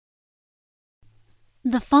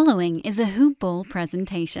The following is a Hoop Ball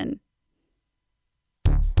presentation.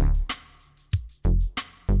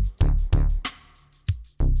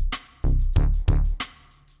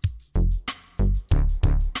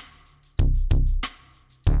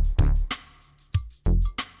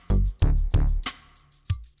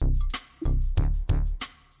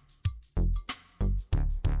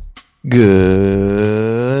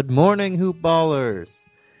 Good morning, Hoop Ballers,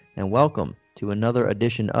 and welcome to another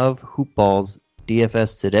edition of Hoop Balls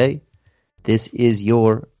DFS Today. This is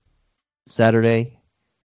your Saturday,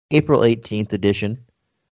 April 18th edition,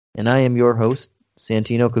 and I am your host,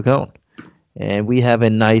 Santino Cocone. And we have a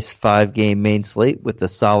nice 5-game main slate with a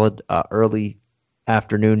solid early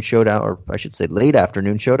afternoon showdown, or I should say late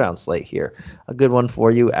afternoon showdown slate here. A good one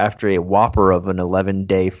for you after a whopper of an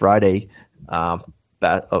 11-day Friday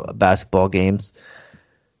basketball games.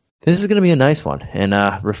 This is going to be a nice one and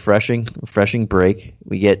refreshing break.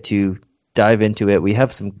 We get to dive into it. We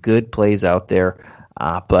have some good plays out there,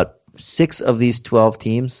 but 6 of these 12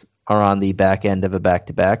 teams are on the back end of a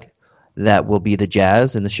back-to-back. That will be the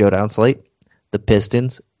Jazz in the showdown slate, the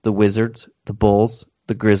Pistons, the Wizards, the Bulls,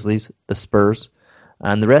 the Grizzlies, the Spurs,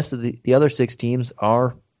 and the rest of the other 6 teams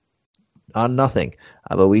are on nothing.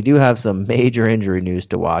 But we do have some major injury news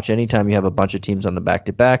to watch. Anytime you have a bunch of teams on the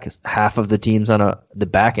back-to-back, half of the teams on the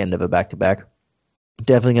back end of a back-to-back,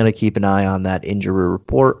 definitely going to keep an eye on that injury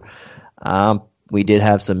report. We did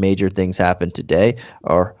have some major things happen today.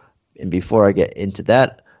 And before I get into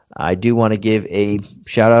that, I do want to give a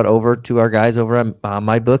shout-out over to our guys over at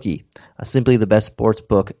MyBookie, simply the best sports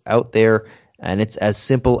book out there, and it's as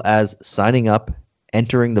simple as signing up,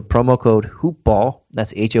 entering the promo code HOOPBALL,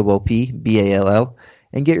 that's HOOPBALL,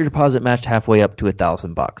 and get your deposit matched halfway up to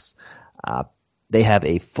 $1,000. They have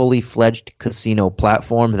a fully fledged casino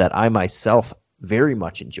platform that I myself very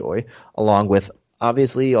much enjoy, along with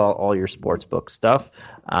obviously all your sportsbook stuff.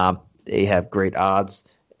 They have great odds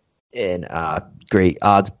and great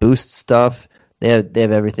odds boost stuff. They have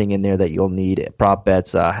everything in there that you'll need. Prop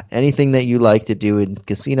bets, anything that you like to do in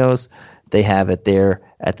casinos, they have it there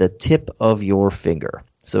at the tip of your finger.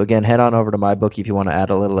 So again, head on over to MyBookie if you want to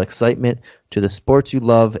add a little excitement to the sports you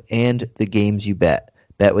love and the games you bet.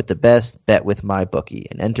 Bet with the best, bet with MyBookie,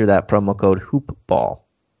 and enter that promo code HOOPBALL.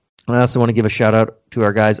 I also want to give a shout out to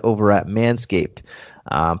our guys over at Manscaped.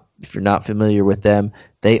 If you're not familiar with them,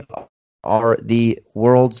 they are the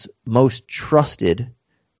world's most trusted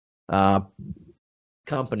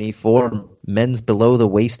company for men's below the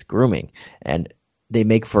waist grooming, and they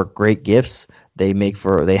make for great gifts. They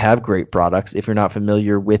have great products. If you're not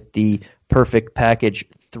familiar with the Perfect Package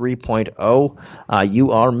 3.0,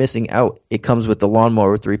 you are missing out. It comes with the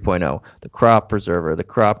Lawnmower 3.0, the Crop Preserver, the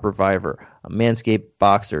Crop Reviver, a Manscaped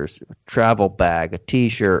Boxers, a travel bag, a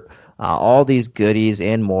t-shirt, all these goodies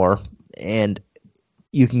and more. And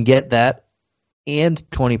you can get that and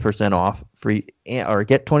 20% off free, or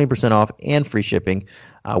get 20% off and free shipping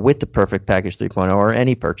with the Perfect Package 3.0 or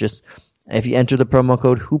any purchase if you enter the promo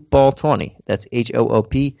code HOOPBALL20. That's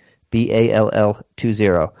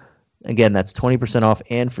HOOPBALL20. Again, that's 20% off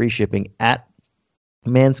and free shipping at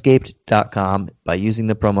manscaped.com by using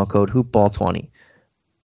the promo code HOOPBALL20.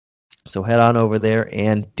 So head on over there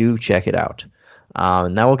and do check it out.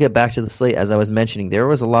 Now we'll get back to the slate. As I was mentioning, there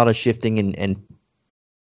was a lot of shifting and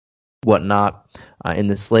whatnot in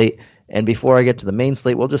the slate. And before I get to the main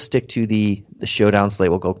slate, we'll just stick to the showdown slate.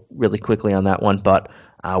 We'll go really quickly on that one. But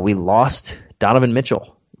we lost Donovan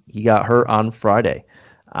Mitchell. He got hurt on Friday.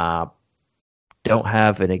 Don't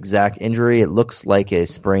have an exact injury. It looks like a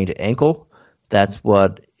sprained ankle. That's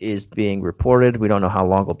what is being reported. We don't know how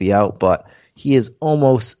long he'll be out, but he is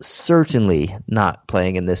almost certainly not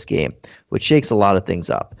playing in this game, which shakes a lot of things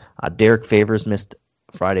up. Derek Favors missed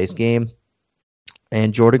Friday's game,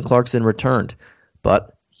 and Jordan Clarkson returned.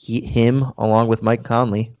 But him, along with Mike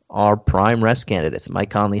Conley, are prime rest candidates. Mike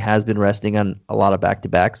Conley has been resting on a lot of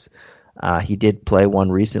back-to-backs. He did play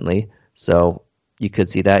one recently, so you could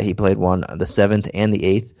see that. He played one on the 7th and the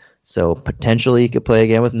 8th, so potentially he could play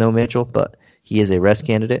again with no Mitchell, but he is a rest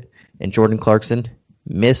candidate. And Jordan Clarkson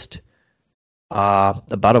missed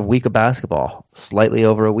about a week of basketball, slightly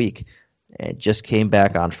over a week, and just came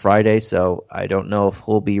back on Friday, so I don't know if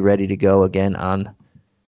he'll be ready to go again on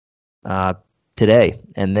today.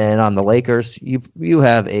 And then on the Lakers, you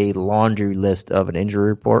have a laundry list of an injury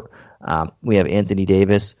report. We have Anthony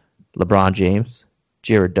Davis, LeBron James,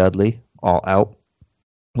 Jared Dudley, all out.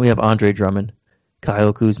 We have Andre Drummond,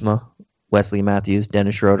 Kyle Kuzma, Wesley Matthews,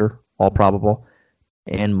 Dennis Schroeder, all probable,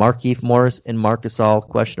 and Markieff Morris and Marc Gasol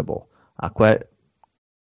questionable.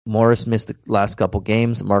 Morris missed the last couple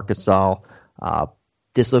games. Marc Gasol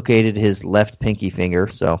dislocated his left pinky finger,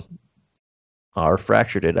 so or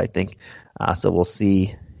fractured it, I think. So we'll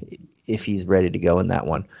see if he's ready to go in that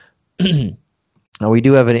one. Now we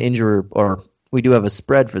do have an injury, or we do have a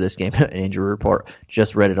spread for this game, an injury report.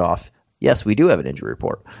 Just read it off. Yes, we do have an injury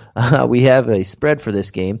report. We have a spread for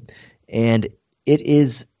this game, and it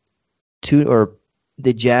is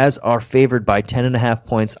the Jazz are favored by 10.5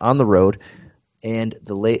 points on the road, and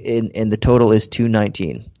the total is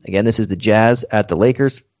 219. Again, this is the Jazz at the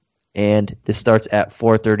Lakers, and this starts at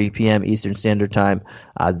 4:30 p.m. Eastern Standard Time.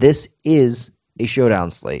 This is a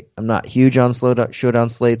showdown slate. I'm not huge on showdown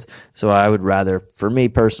slates, so I would rather, for me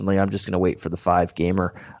personally, I'm just going to wait for the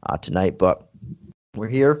 5-gamer tonight. But we're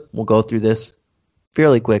here. We'll go through this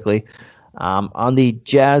fairly quickly. On the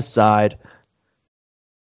Jazz side,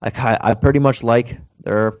 I pretty much like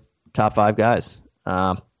their top 5 guys.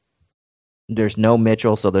 There's no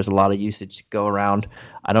Mitchell, so there's a lot of usage to go around.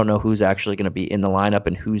 I don't know who's actually going to be in the lineup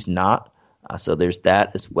and who's not, so there's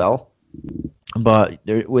that as well. But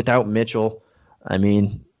without Mitchell, I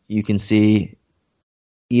mean, you can see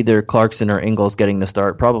either Clarkson or Ingles getting the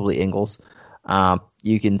start, probably Ingles.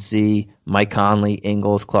 You can see Mike Conley,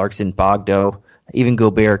 Ingles, Clarkson, Bogdo, even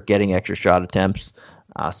Gobert getting extra shot attempts.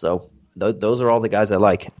 So those are all the guys I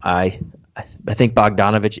like. I think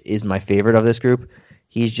Bogdanovich is my favorite of this group.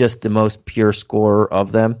 He's just the most pure scorer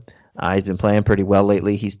of them. He's been playing pretty well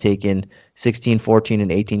lately. He's taken 16, 14,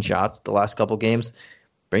 and 18 shots the last couple games,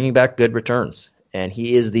 bringing back good returns. And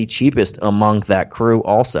he is the cheapest among that crew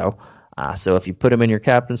also. So if you put him in your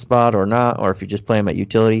captain spot or not, or if you just play him at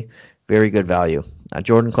utility, very good value.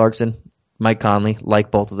 Jordan Clarkson, Mike Conley,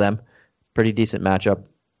 like both of them. Pretty decent matchup.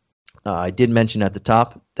 I did mention at the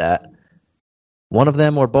top that one of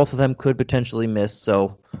them or both of them could potentially miss,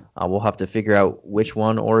 so we'll have to figure out which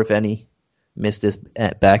one or if any miss this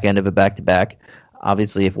back end of a back-to-back.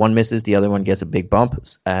 Obviously, if one misses, the other one gets a big bump,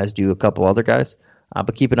 as do a couple other guys.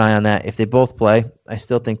 But keep an eye on that. If they both play, I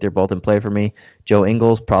still think they're both in play for me. Joe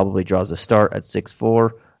Ingles probably draws a start at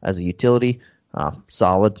 6'4" as a utility.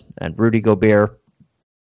 Solid. And Rudy Gobert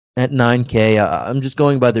at 9K. I'm just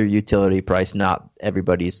going by their utility price, not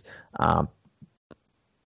everybody's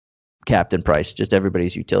captain price, just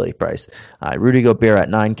everybody's utility price. Rudy Gobert at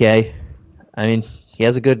 9K. I mean, he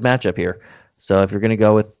has a good matchup here. So if you're going to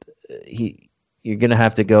go with you're going to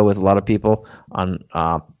have to go with a lot of people on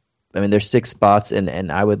there's 6 spots,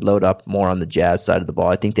 and I would load up more on the Jazz side of the ball.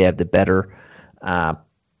 I think they have the better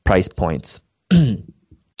price points.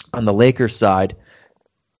 On the Lakers side,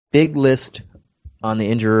 big list on the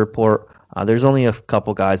injury report. There's only a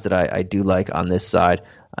couple guys that I do like on this side,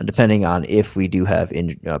 depending on if we do have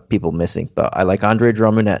people missing. But I like Andre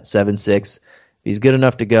Drummond at 7'6". He's good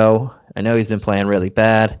enough to go. I know he's been playing really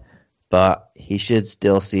bad, but he should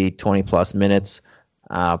still see 20-plus minutes.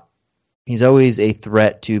 He's always a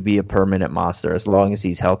threat to be a permanent monster as long as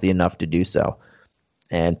he's healthy enough to do so.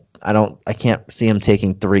 And I can't see him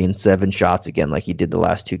taking 3 and 7 shots again like he did the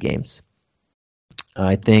last 2 games.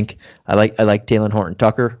 I think I like Talen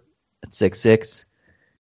Horton-Tucker at 6'6".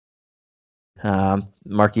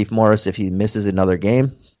 Markieff Morris, if he misses another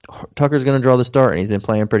game, Tucker's going to draw the start, and he's been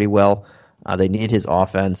playing pretty well. They need his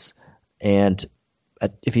offense, and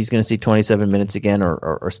if he's going to see 27 minutes again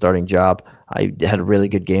or starting job, I had a really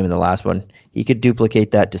good game in the last one. He could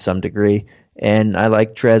duplicate that to some degree, and I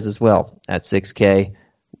like Trez as well at 6K.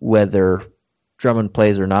 Whether Drummond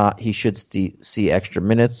plays or not, he should see extra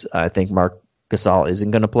minutes. I think Marc Gasol isn't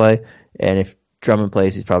going to play, and if Drummond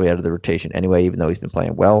plays, he's probably out of the rotation anyway, even though he's been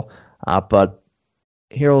playing well. But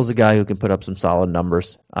Harrell's a guy who can put up some solid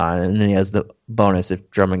numbers, and then he has the bonus if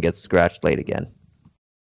Drummond gets scratched late again.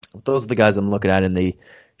 Those are the guys I'm looking at in the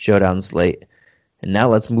showdown slate. And now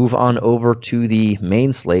let's move on over to the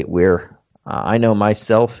main slate where I know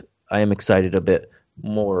myself, I am excited a bit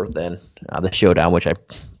more than the showdown, which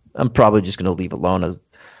I'm probably just going to leave alone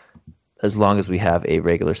as long as we have a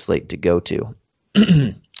regular slate to go to.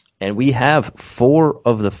 And we have 4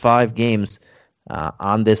 of the 5 games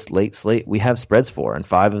on this late slate we have spreads for, and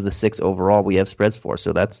 5 of the 6 overall we have spreads for.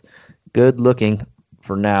 So that's good looking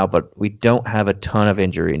for now, but we don't have a ton of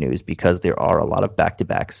injury news because there are a lot of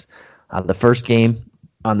back-to-backs. The first game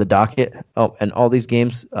on the docket, and all these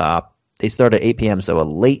games, they start at 8 p.m., so a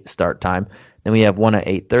late start time. Then we have one at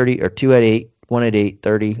 8:30, or 2 at 8, 1 at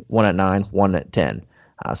 8:30, 1 at 9, 1 at 10.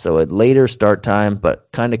 So a later start time, but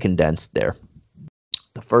kind of condensed there.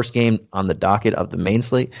 The first game on the docket of the main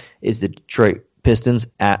slate is the Detroit Pistons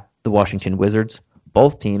at the Washington Wizards.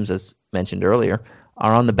 Both teams, as mentioned earlier,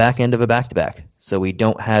 are on the back end of a back-to-back. So we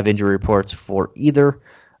don't have injury reports for either.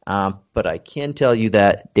 But I can tell you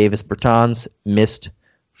that Davis Bertans missed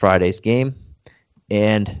Friday's game.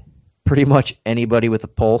 And pretty much anybody with a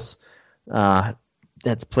pulse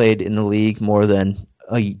that's played in the league more than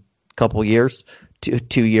a couple years,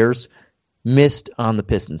 2 years, missed on the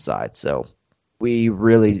Pistons side. So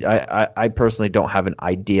I personally don't have an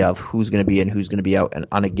idea of who's going to be in, who's going to be out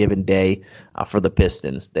on a given day for the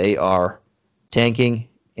Pistons. They are tanking,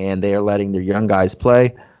 and they are letting their young guys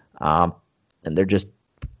play, and they're just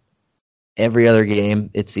every other game.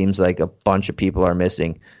 It seems like a bunch of people are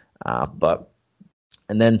missing, and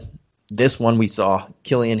then this one we saw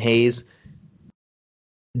Killian Hayes,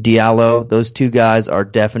 Diallo. Those two guys are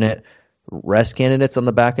definite rest candidates on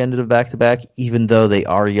the back end of the back-to-back, even though they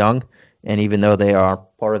are young. And even though they are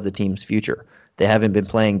part of the team's future, they haven't been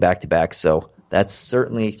playing back-to-back, so that's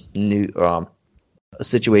certainly a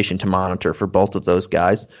situation to monitor for both of those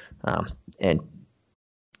guys. And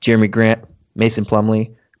Jeremy Grant, Mason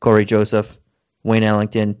Plumlee, Corey Joseph, Wayne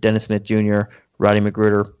Ellington, Dennis Smith Jr., Roddy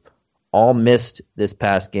McGruder, all missed this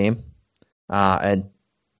past game. And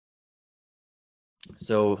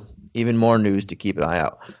so even more news to keep an eye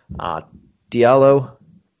out. Diallo,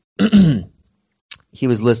 he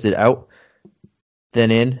was listed out, then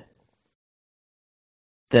in,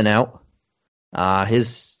 then out.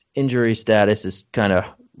 His injury status is kind of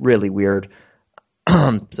really weird.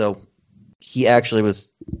 So he actually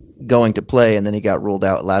was going to play, and then he got ruled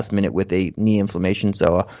out last minute with a knee inflammation.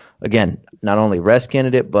 So, again, not only rest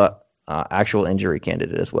candidate, but actual injury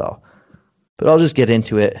candidate as well. But I'll just get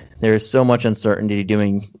into it. There is so much uncertainty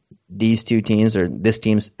doing these two teams, or this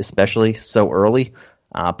team especially, so early.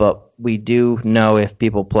 But we do know if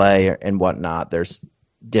people play and whatnot, there's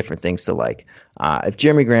different things to like. If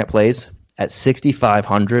Jeremy Grant plays at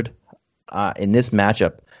 6,500 in this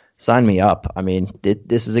matchup, sign me up. I mean,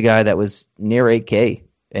 this is a guy that was near 8K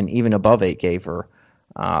and even above 8K for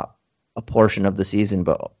a portion of the season,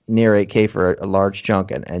 but near 8K for a large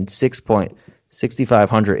chunk. And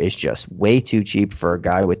 6,500 is just way too cheap for a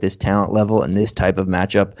guy with this talent level and this type of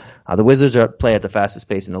matchup. The Wizards play at the fastest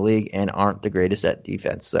pace in the league and aren't the greatest at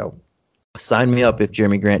defense. So sign me up if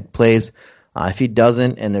Jeremy Grant plays. If he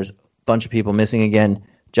doesn't, and there's a bunch of people missing again,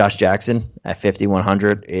 Josh Jackson at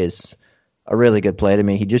 5,100 is a really good play to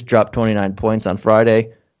me. He just dropped 29 points on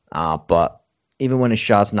Friday, but even when his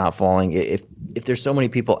shot's not falling, if there's so many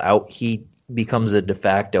people out, he becomes a de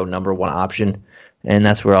facto number one option, and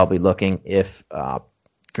that's where I'll be looking if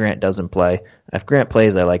Grant doesn't play. If Grant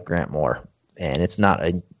plays, I like Grant more, and it's not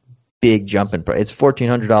a big jump in price. It's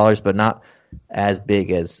 $1,400, but not as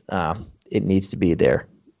big as it needs to be there.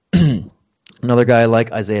 Another guy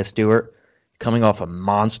like Isaiah Stewart, coming off a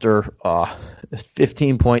monster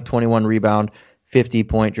 15-point, 21 rebound,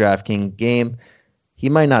 50-point DraftKings game. He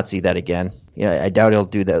might not see that again. Yeah, I doubt he'll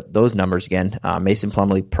do those numbers again. Mason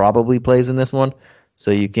Plumlee probably plays in this one,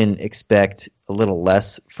 so you can expect a little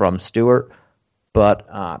less from Stewart. But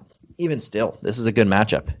even still, this is a good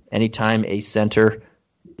matchup. Anytime a center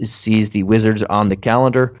sees the Wizards on the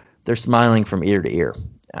calendar, they're smiling from ear to ear.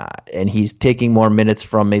 And he's taking more minutes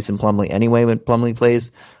from Mason Plumlee anyway when Plumlee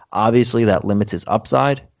plays. Obviously, that limits his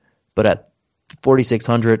upside, but at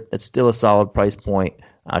 4,600, it's still a solid price point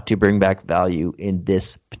to bring back value in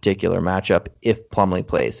this particular matchup if Plumlee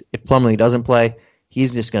plays. If Plumlee doesn't play,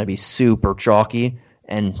 he's just going to be super chalky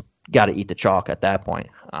and got to eat the chalk at that point.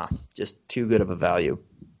 Just too good of a value.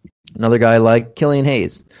 Another guy like Killian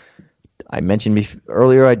Hayes. I mentioned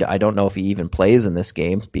earlier, I don't know if he even plays in this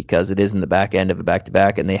game because it is in the back end of a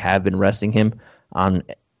back-to-back, and they have been resting him on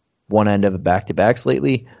one end of a back-to-backs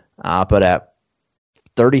lately. But at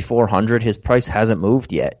 3,400, his price hasn't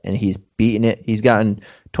moved yet, and he's beaten it. He's gotten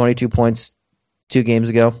 22 points 2 games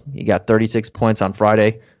ago. He got 36 points on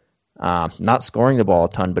Friday. Not scoring the ball a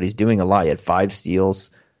ton, but he's doing a lot. He had 5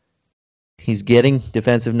 steals. He's getting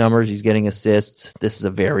defensive numbers. He's getting assists. This is a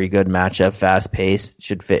very good matchup. Fast-paced.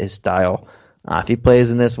 Should fit his style. If he plays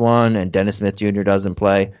in this one and Dennis Smith Jr. doesn't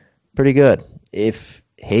play, pretty good. If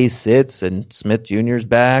Hayes sits and Smith Jr.'s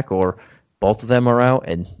back or both of them are out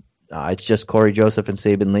and it's just Corey Joseph and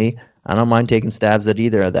Saben Lee, I don't mind taking stabs at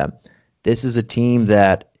either of them. This is a team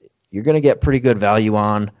that you're going to get pretty good value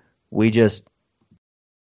on. We just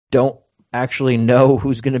don't actually know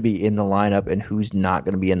who's going to be in the lineup and who's not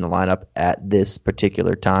going to be in the lineup at this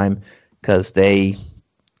particular time because they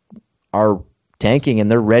are tanking and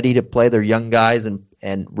they're ready to play their young guys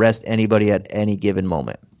and rest anybody at any given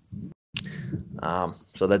moment.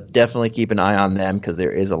 So that definitely keep an eye on them because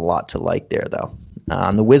there is a lot to like there, though.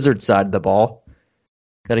 On the Wizards side of the ball,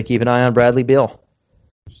 got to keep an eye on Bradley Beal.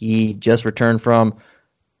 He just returned from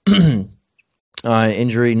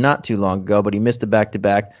injury not too long ago, but he missed a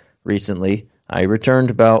back-to-back recently. I returned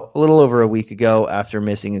about a little over a week ago after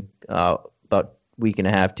missing about a week and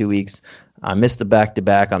a half, 2 weeks. I missed the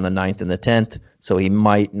back-to-back on the 9th and the 10th, so he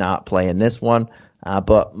might not play in this one.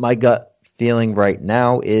 But my gut feeling right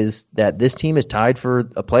now is that this team is tied for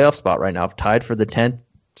a playoff spot right now, tied for the 10th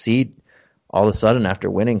seed all of a sudden after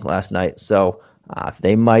winning last night. So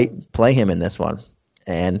they might play him in this one.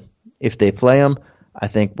 And if they play him, I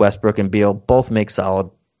think Westbrook and Beal both make solid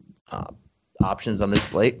options on this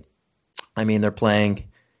slate. I mean, they're playing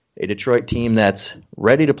a Detroit team that's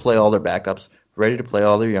ready to play all their backups, ready to play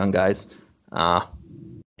all their young guys,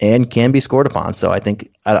 and can be scored upon. So I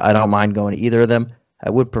think I don't mind going to either of them. I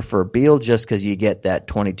would prefer Beal just because you get that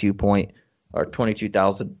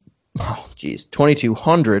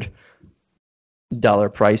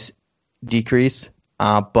 $2,200 price decrease.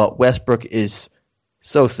 But Westbrook is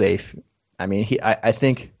so safe. I mean, I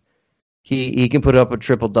think he can put up a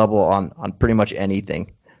triple-double on pretty much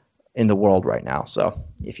anything in the world right now. So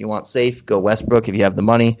if you want safe, go Westbrook if you have the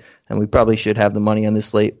money, and we probably should have the money on this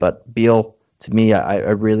slate. But Beal, to me, I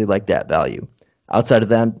really like that value. Outside of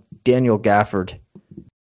that, Daniel Gafford,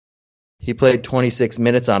 he played 26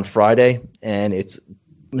 minutes on Friday, and it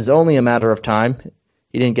was only a matter of time.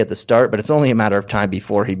 He didn't get the start, but it's only a matter of time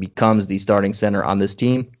before he becomes the starting center on this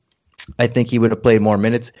team. I think he would have played more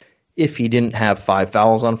minutes if he didn't have 5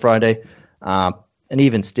 fouls on Friday. And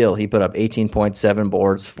even still, he put up 18.7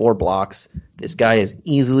 boards, 4 blocks. This guy is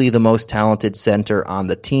easily the most talented center on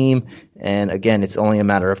the team. And again, it's only a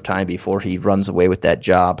matter of time before he runs away with that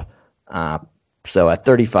job. So at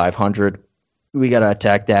 $3,500, we got to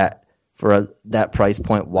attack that for that price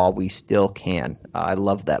point while we still can. I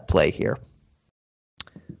love that play here.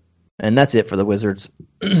 And that's it for the Wizards.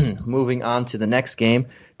 Moving on to the next game.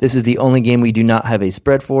 This is the only game we do not have a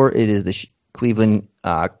spread for. It is the Cleveland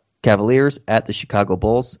Cavaliers at the Chicago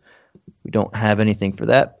Bulls. We don't have anything for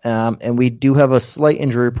that. And we do have a slight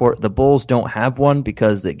injury report. The Bulls don't have one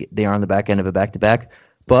because they are on the back end of a back-to-back.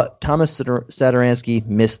 But Thomas Satoransky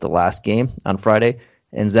missed the last game on Friday,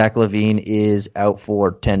 and Zach LaVine is out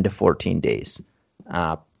for 10 to 14 days.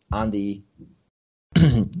 On the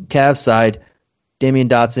Cavs side, Damian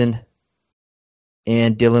Dotson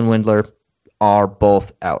and Dylan Windler are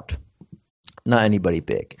both out. Not anybody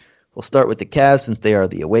big. We'll start with the Cavs since they are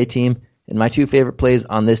the away team. And my 2 favorite plays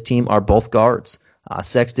on this team are both guards,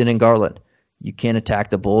 Sexton and Garland. You can't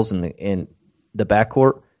attack the Bulls in the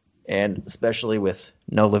backcourt, and especially with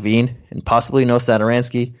no LaVine and possibly no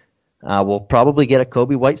Satoransky. We'll probably get a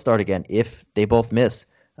Kobe White start again if they both miss.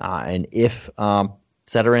 And if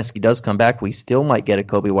Satoransky does come back, we still might get a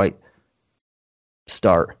Kobe White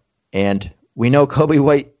start. And we know Kobe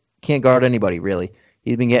White can't guard anybody, really.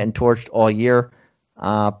 He's been getting torched all year.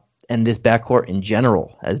 And this backcourt in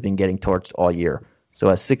general has been getting torched all year. So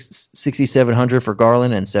at $6,700 for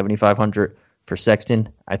Garland and $7,500 for Sexton,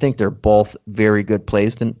 I think they're both very good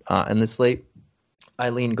plays in this slate. I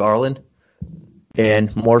lean Garland,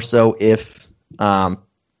 and more so if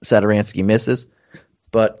Satoransky misses.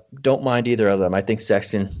 But don't mind either of them. I think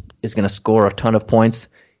Sexton is going to score a ton of points.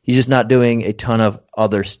 He's just not doing a ton of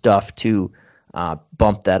other stuff to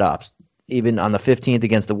bump that up. Even on the 15th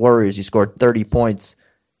against the Warriors, he scored 30 points,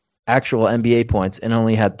 actual NBA points, and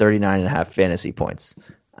only had 39.5 fantasy points.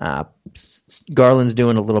 Garland's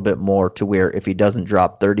doing a little bit more to where if he doesn't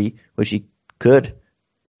drop 30, which he could,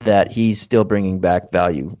 that he's still bringing back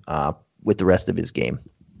value with the rest of his game.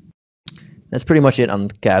 That's pretty much it on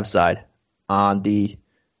the Cavs side. On the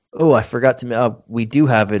I forgot to we do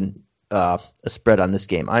have a spread on this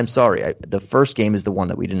game. I'm sorry. The first game is the one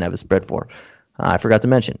that we didn't have a spread for. I forgot to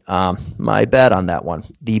mention. My bad on that one.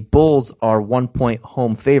 The Bulls are 1-point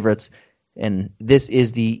home favorites, and this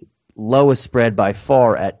is the lowest spread by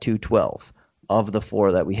far at 212 of the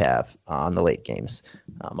 4 that we have on the late games.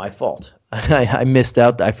 My fault. I missed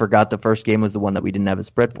out. I forgot the first game was the one that we didn't have a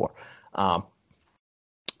spread for.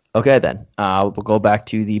 Okay, then. We'll go back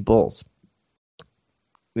to the Bulls.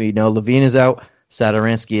 We know LaVine is out.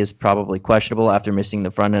 Satoransky is probably questionable after missing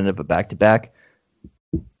the front end of a back-to-back.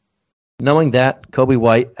 Knowing that, Kobe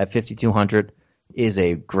White at $5,200 is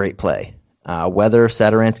a great play. Whether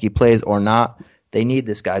Satoransky plays or not, they need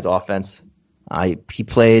this guy's offense. He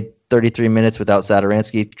played 33 minutes without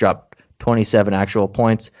Satoransky, dropped 27 actual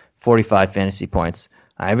points, 45 fantasy points.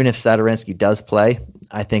 Even if Satoransky does play,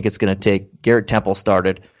 I think it's going to take Garrett Temple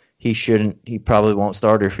started. He probably won't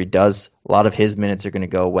start, or if he does, a lot of his minutes are going to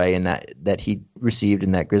go away in that he received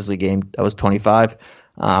in that Grizzly game. That was 25.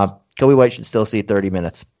 Kobe White should still see 30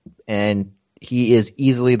 minutes. And he is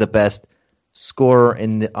easily the best scorer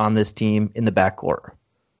on this team in the backcourt.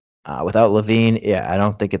 Without LaVine, I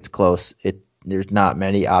don't think it's close. There's not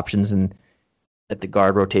many options at the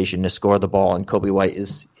guard rotation to score the ball, and Kobe White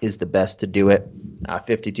is the best to do it.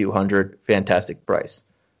 $5,200, fantastic price.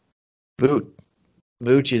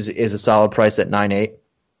 Vooch is a solid price at 9.8.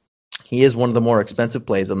 He is one of the more expensive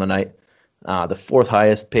plays on the night, the fourth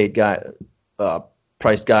highest paid guy,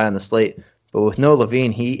 priced guy on the slate. But with no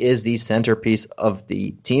LaVine, he is the centerpiece of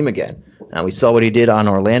the team again. We saw what he did on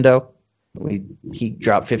Orlando. He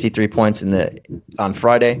dropped 53 points on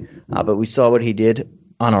Friday, but we saw what he did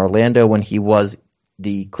on Orlando when he was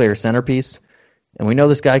the clear centerpiece. And we know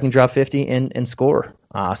this guy can drop 50 and score.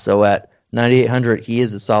 So at 9,800, he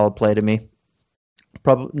is a solid play to me.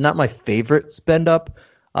 Probably not my favorite spend up,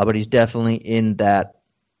 but he's definitely in that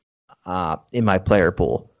in my player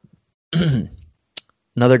pool.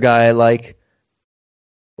 Another guy I like.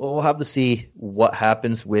 Well, we'll have to see what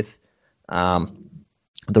happens with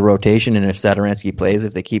the rotation and if Satoransky plays,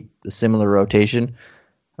 if they keep a similar rotation.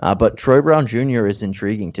 But Troy Brown Jr. is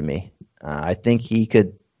intriguing to me. I think he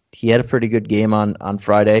had a pretty good game on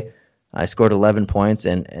Friday. I scored 11 points,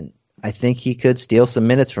 and I think he could steal some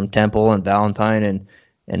minutes from Temple and Valentine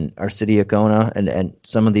and Arcidiacono and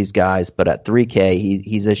some of these guys. But at 3K,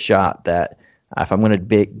 he's a shot that if I'm going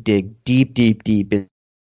to dig deep in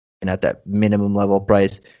at that minimum level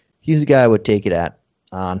price, he's the guy I would take it at.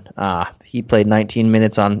 He played 19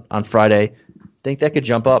 minutes on Friday. I think that could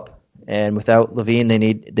jump up. And without LaVine, they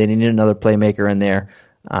need another playmaker in there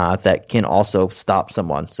that can also stop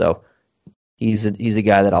someone. So he's a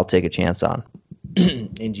guy that I'll take a chance on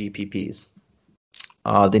in GPPs.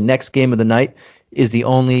 The next game of the night is the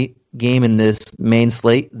only game in this main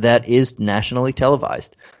slate that is nationally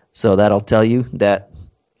televised. So that'll tell you that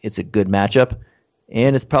it's a good matchup,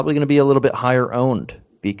 and it's probably going to be a little bit higher owned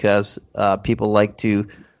because people like to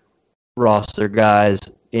roster guys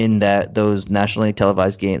in those nationally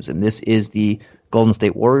televised games. And this is the Golden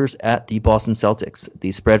State Warriors at the Boston Celtics.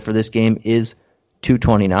 The spread for this game is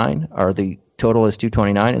 229, or the total is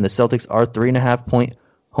 229, and the Celtics are 3.5-point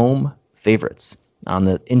home favorites. On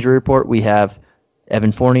the injury report, we have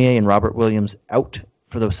Evan Fournier and Robert Williams out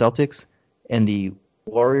for the Celtics, and the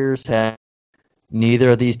Warriors have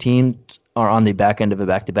neither of these teams are on the back end of a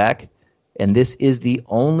back-to-back, and this is the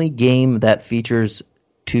only game that features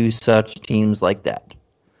two such teams like that.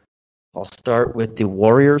 I'll start with the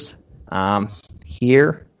Warriors.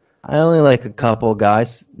 Here, I only like a couple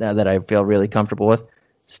guys that I feel really comfortable with.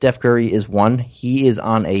 Steph Curry is one. He is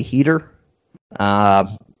on a heater,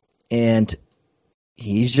 and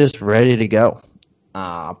he's just ready to go.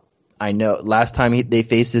 I know last time they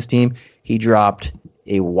faced this team, he dropped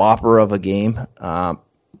a whopper of a game.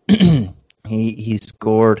 He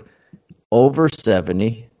scored over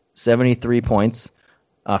 73 points,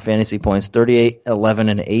 fantasy points, 38, 11,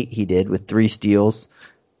 and 8 he did with 3 steals.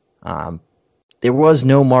 There was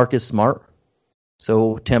no Marcus Smart,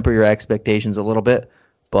 so temper your expectations a little bit.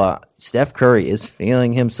 But Steph Curry is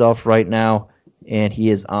feeling himself right now, and he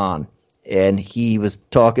is on. And he was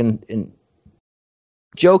talking and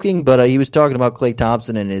joking, but he was talking about Klay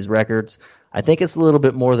Thompson and his records. I think it's a little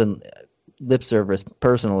bit more than lip service,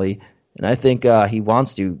 personally, and I think he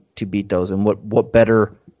wants to beat those. And what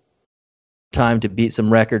better time to beat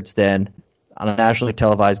some records than on a nationally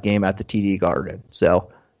televised game at the TD Garden?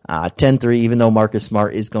 So 10-3, even though Marcus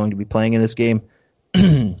Smart is going to be playing in this game,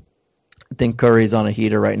 I think Curry's on a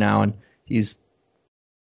heater right now, and he's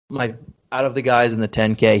out of the guys in the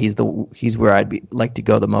 10K, he's where I'd like to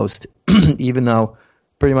go the most, even though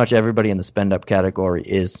pretty much everybody in the spend up category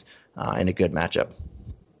is in a good matchup.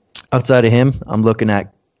 Outside of him, I'm looking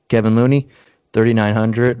at Kevin Looney,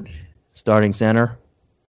 3,900, starting center.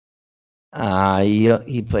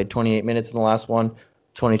 He played 28 minutes in the last one,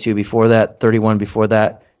 22 before that, 31 before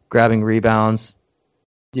that, grabbing rebounds.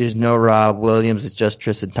 There's no Rob Williams. It's just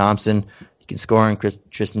Tristan Thompson. You can score on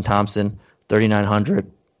Tristan Thompson, 3,900.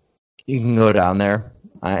 You can go down there.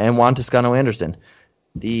 And Juan Toscano Anderson.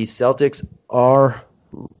 The Celtics are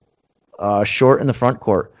short in the front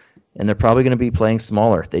court, and they're probably going to be playing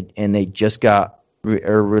smaller. They just got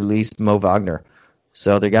released Mo Wagner,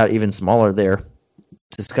 so they got even smaller there.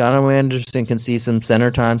 Toscano Anderson can see some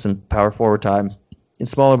center time, some power forward time in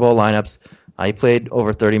smaller ball lineups. He played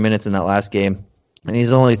over 30 minutes in that last game, and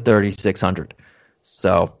he's only 3,600.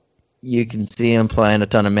 So you can see him playing a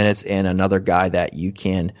ton of minutes, and another guy that you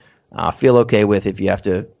can feel okay with if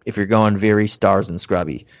you're going very stars and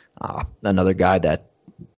scrubby. Another guy that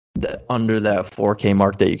under that 4K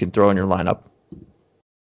mark that you can throw in your lineup.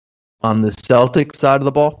 On the Celtics side of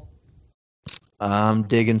the ball, I'm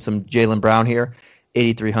digging some Jaylen Brown here,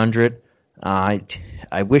 8,300.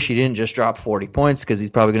 I wish he didn't just drop 40 points because he's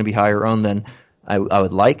probably going to be higher owned than I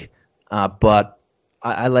would like. But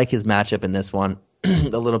I like his matchup in this one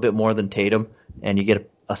a little bit more than Tatum, and you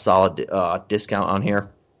get a solid discount on here.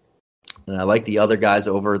 And I like the other guys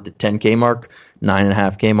over the 10K mark,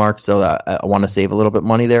 9.5K mark, so I want to save a little bit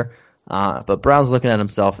money there. But Brown's looking at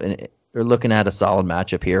himself they're looking at a solid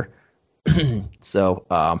matchup here. So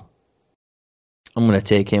I'm going to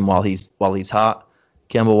take him while he's hot.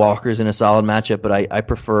 Kemba Walker's in a solid matchup, but I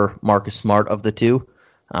prefer Marcus Smart of the two.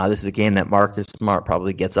 This is a game that Marcus Smart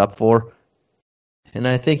probably gets up for. And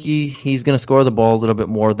I think he's going to score the ball a little bit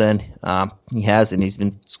more than he has, and he's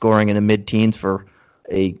been scoring in the mid-teens for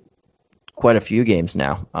quite a few games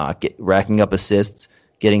now, racking up assists,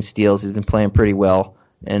 getting steals. He's been playing pretty well,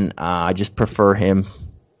 and I just prefer him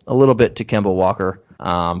a little bit to Kemba Walker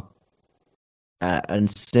at a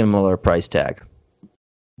similar price tag.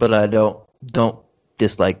 But I don't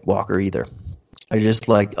dislike Walker either. I just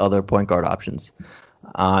like other point guard options.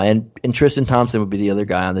 And Tristan Thompson would be the other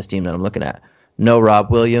guy on this team that I'm looking at. No Rob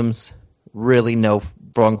Williams, really no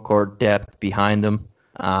front court depth behind them.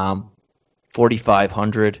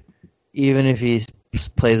 4,500. Even if he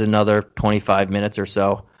plays another 25 minutes or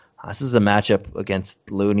so, this is a matchup against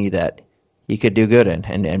Looney that he could do good in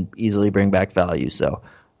and easily bring back value. So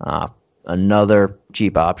another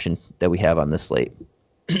cheap option that we have on this slate.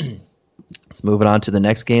 Let's move it on to the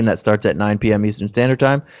next game that starts at 9 p.m. Eastern Standard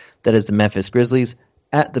Time. That is the Memphis Grizzlies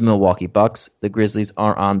at the Milwaukee Bucks. The Grizzlies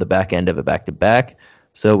are on the back end of a back-to-back,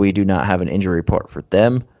 so we do not have an injury report for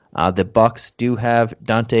them. The Bucks do have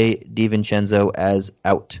Dante DiVincenzo as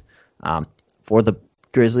out. For the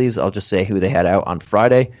Grizzlies, I'll just say who they had out on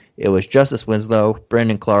Friday. It was Justice Winslow,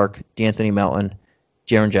 Brandon Clark, D'Anthony Melton,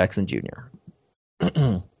 Jaren Jackson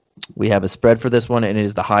Jr. We have a spread for this one, and it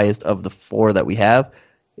is the highest of the four that we have.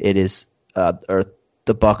 It is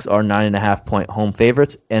the Bucks are 9.5-point home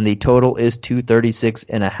favorites, and the total is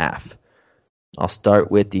 236.5. I'll start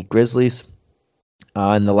with the Grizzlies.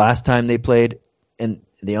 And the last time they played, and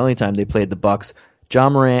the only time they played the Bucks,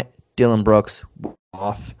 John Morant, Dillon Brooks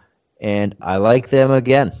off, and I like them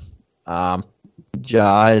again.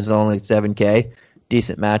 Ja is only 7K,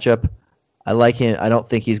 decent matchup. I like him. I don't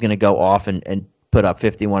think he's going to go off and put up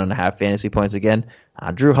 51.5 fantasy points again.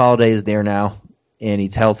 Drew Holiday is there now, and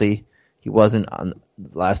he's healthy. He wasn't on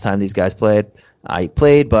the last time these guys played. He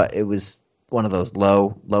played, but it was one of those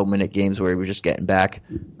low minute games where he was just getting back.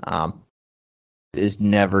 Is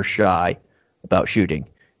never shy about shooting.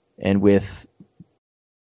 And with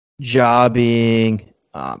Ja being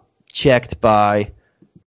checked by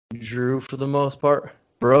Drew for the most part,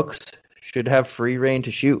 Brooks should have free reign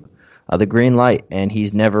to shoot the green light, and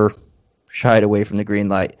he's never shied away from the green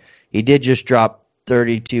light. He did just drop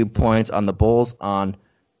 32 points on the Bulls on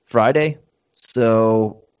Friday,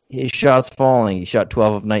 so his shot's falling. He shot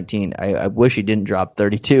 12 of 19. I wish he didn't drop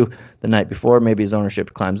 32 the night before. Maybe his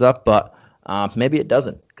ownership climbs up, but maybe it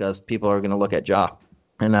doesn't because people are going to look at Ja.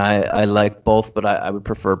 And I like both, but I would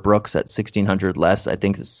prefer Brooks at 1,600 less. I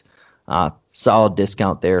think it's a solid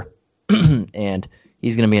discount there, and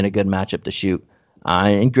he's going to be in a good matchup to shoot.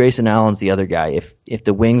 And Grayson Allen's the other guy. If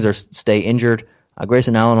the wings stay injured,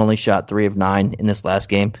 Grayson Allen only shot 3 of 9 in this last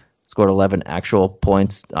game. Scored 11 actual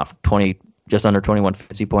points, just under 21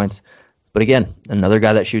 fantasy points. But again, another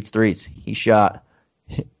guy that shoots threes. He shot,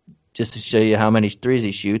 just to show you how many threes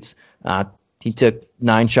he shoots, he took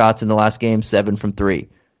 9 shots in the last game, 7 from 3.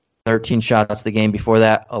 13 shots the game before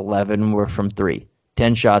that, 11 were from 3.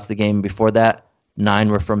 10 shots the game before that, 9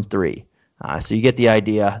 were from 3. So you get the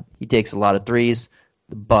idea. He takes a lot of threes.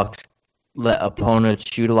 The Bucks let opponents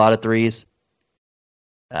shoot a lot of threes.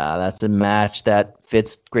 That's a match that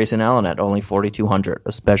fits Grayson Allen at only 4,200,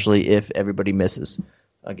 especially if everybody misses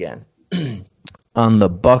again. On the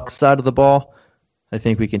Bucks side of the ball, I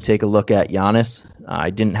think we can take a look at Giannis.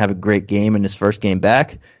 I didn't have a great game in his first game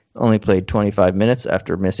back. Only played 25 minutes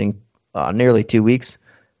after missing nearly 2 weeks.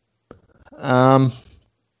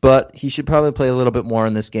 But he should probably play a little bit more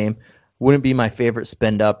in this game. Wouldn't be my favorite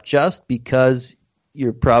spend up just because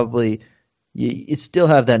you're probably... You still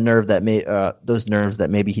have that nerve that those nerves that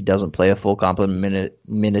maybe he doesn't play a full complement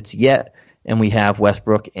minutes yet, and we have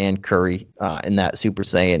Westbrook and Curry in that Super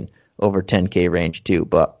Saiyan over 10K range too.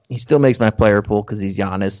 But he still makes my player pool because he's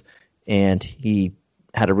Giannis, and he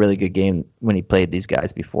had a really good game when he played these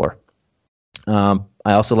guys before. I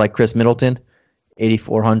also like Chris Middleton,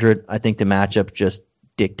 8,400. I think the matchup just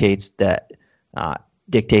dictates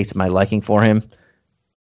my liking for him.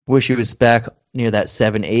 Wish he was back near that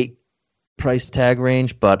 7-8 price tag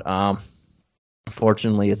range, but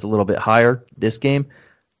unfortunately it's a little bit higher this game.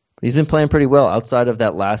 He's been playing pretty well outside of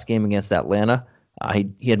that last game against Atlanta.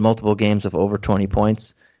 He had multiple games of over 20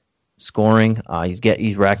 points scoring.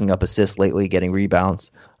 He's racking up assists lately, getting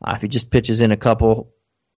rebounds. If he just pitches in a couple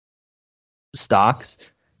stocks,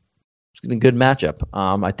 it's a good matchup.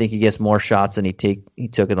 I think he gets more shots than he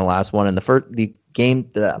took in the last one. In the first game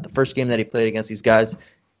that he played against these guys,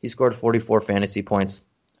 he scored 44 fantasy points.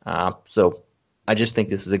 So I just think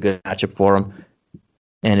this is a good matchup for him.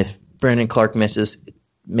 And if Brandon Clark misses, it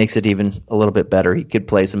makes it even a little bit better. He could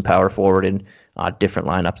play some power forward in different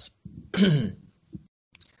lineups. The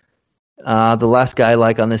last guy I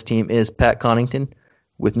like on this team is Pat Connaughton.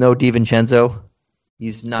 With no DiVincenzo,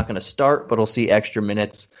 he's not going to start, but he'll see extra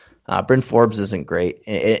minutes. Bryn Forbes isn't great.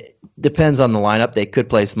 It depends on the lineup. They could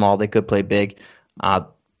play small. They could play big.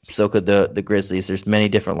 So could the Grizzlies. There's many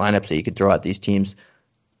different lineups that you can throw at these teams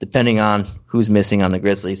depending on who's missing on the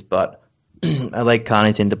Grizzlies. But I like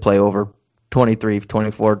Connaughton to play over 23,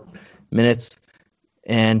 24 minutes.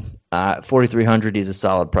 And 4,300 is a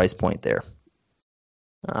solid price point there.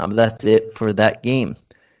 That's it for that game.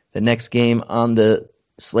 The next game on the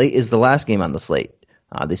slate is the last game on the slate.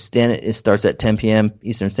 It starts at 10 p.m.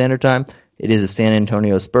 Eastern Standard Time. It is the San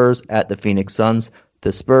Antonio Spurs at the Phoenix Suns.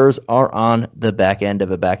 The Spurs are on the back end of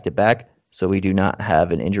a back-to-back, so we do not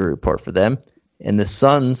have an injury report for them. And the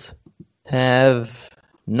Suns have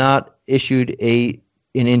not issued an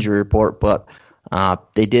injury report, but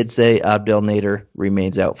they did say Abdel Nader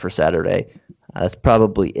remains out for Saturday. That's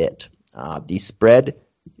probably it. The spread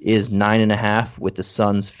is 9.5, with the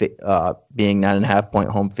Suns being 9.5-point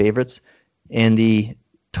home favorites, and the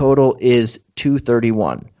total is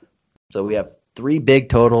 231. So we have three big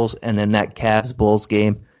totals, and then that Cavs-Bulls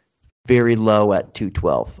game very low at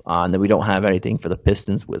 212. And then we don't have anything for the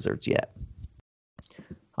Pistons-Wizards yet.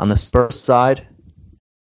 On the Spurs side,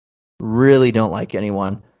 really don't like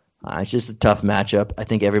anyone. It's just a tough matchup. I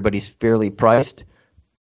think everybody's fairly priced.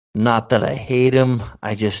 Not that I hate them.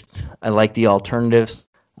 I like the alternatives.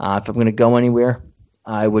 If I'm going to go anywhere,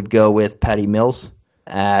 I would go with Patty Mills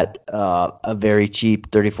at a very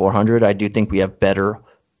cheap 3,400. I do think we have better,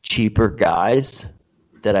 cheaper guys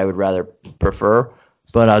that I would rather prefer,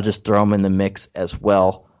 but I'll just throw him in the mix as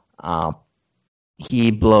well.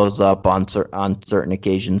 He blows up on certain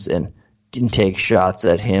occasions and didn't take shots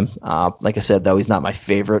at him. Like I said, though, he's not my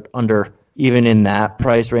favorite even in that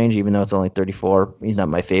price range, even though it's only 34. He's not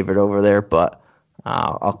my favorite over there, but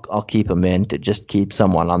I'll keep him in to just keep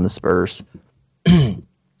someone on the Spurs.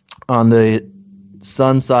 On the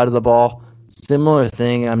Sun side of the ball, similar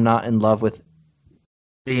thing. I'm not in love with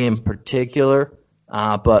in particular,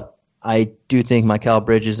 but I do think Mikal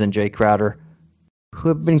Bridges and Jay Crowder, who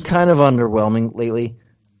have been kind of underwhelming lately,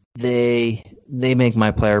 they make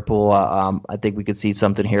my player pool. I think we could see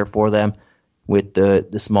something here for them with the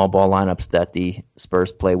small ball lineups that the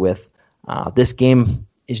Spurs play with. This game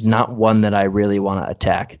is not one that I really want to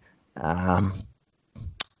attack,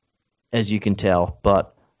 as you can tell,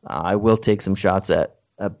 but I will take some shots at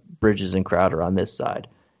Bridges and Crowder on this side,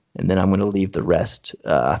 and then I'm going to leave the rest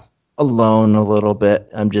alone a little bit.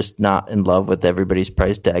 I'm just not in love with everybody's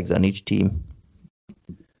price tags on each team.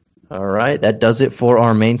 All right, that does it for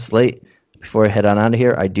our main slate. Before I head on out of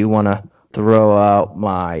here, I do want to throw out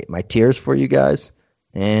my tiers for you guys,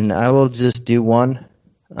 and I will just do one.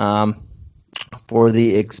 For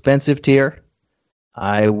the expensive tier,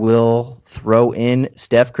 I will throw in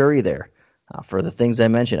Steph Curry there. For the things I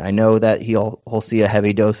mentioned, I know that he'll see a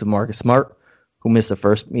heavy dose of Marcus Smart, who missed the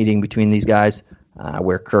first meeting between these guys,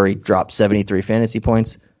 where Curry dropped 73 fantasy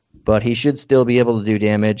points, but he should still be able to do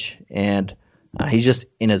damage, and he's just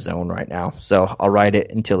in a zone right now, so I'll ride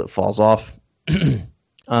it until it falls off.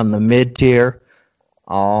 On the mid tier,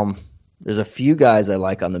 there's a few guys I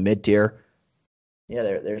like on the mid tier. Yeah,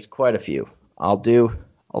 there's quite a few. I'll do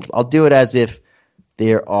it as if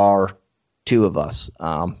there are two of us.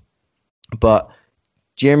 But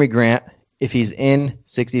Jeremy Grant, if he's in,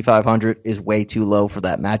 6,500 is way too low for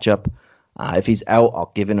that matchup. If he's out,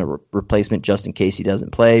 I'll give in a replacement just in case he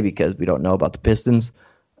doesn't play because we don't know about the Pistons.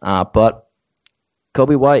 But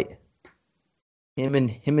Kobe White, him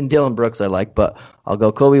and Dylan Brooks I like, but I'll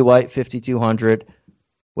go Kobe White, 5,200.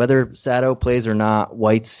 Whether Sato plays or not,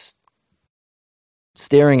 White's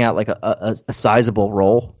staring at like a sizable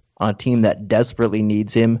role on a team that desperately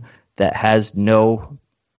needs him, that has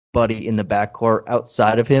nobody in the backcourt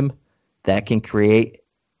outside of him that can create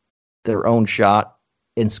their own shot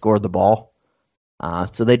and score the ball.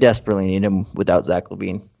 So they desperately need him without Zach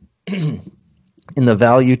LaVine. In the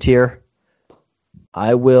value tier,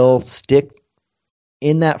 I will stick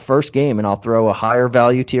in that first game, and I'll throw a higher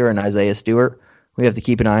value tier in Isaiah Stewart. We have to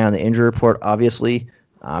keep an eye on the injury report, obviously,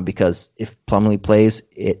 because if Plumlee plays,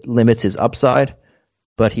 it limits his upside,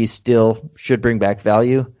 but he still should bring back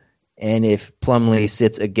value. And if Plumlee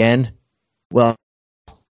sits again, well,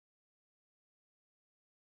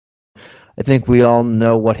 I think we all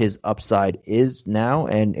know what his upside is now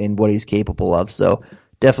and what he's capable of. So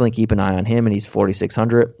definitely keep an eye on him, and he's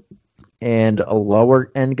 4,600. And a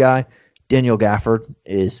lower end guy, Daniel Gafford,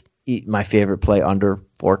 is my favorite play under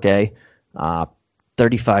 4K.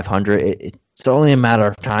 3,500. It's only a matter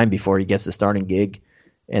of time before he gets the starting gig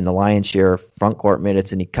and the lion's share of front court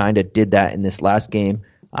minutes, and he kind of did that in this last game.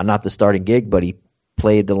 Not the starting gig, but he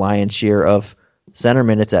played the lion's share of center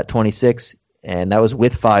minutes at 26, and that was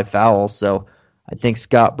with 5 fouls. So I think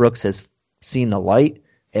Scott Brooks has seen the light,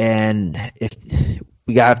 and if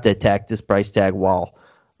we have to attack this price tag wall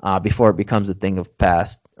before it becomes a thing of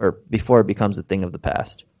past, or before it becomes a thing of the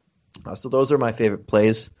past. So those are my favorite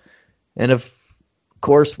plays, and of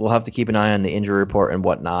course we'll have to keep an eye on the injury report and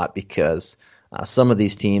whatnot, because some of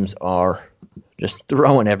these teams are just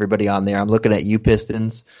throwing everybody on there. I'm looking at you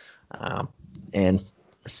Pistons and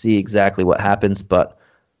see exactly what happens. But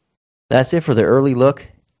that's it for the early look.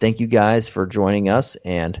 Thank you guys for joining us,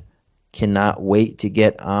 and cannot wait to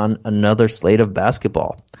get on another slate of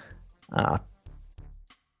basketball.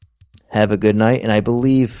 Have a good night, and I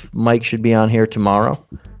believe Mike should be on here tomorrow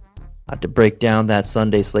to break down that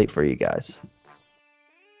Sunday slate for you guys.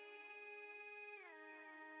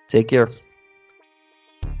 Take care.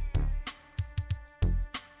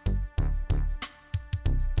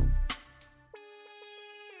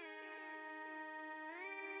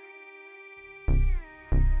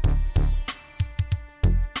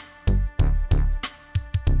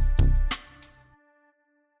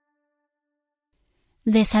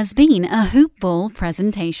 This has been a Hoop Ball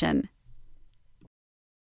presentation.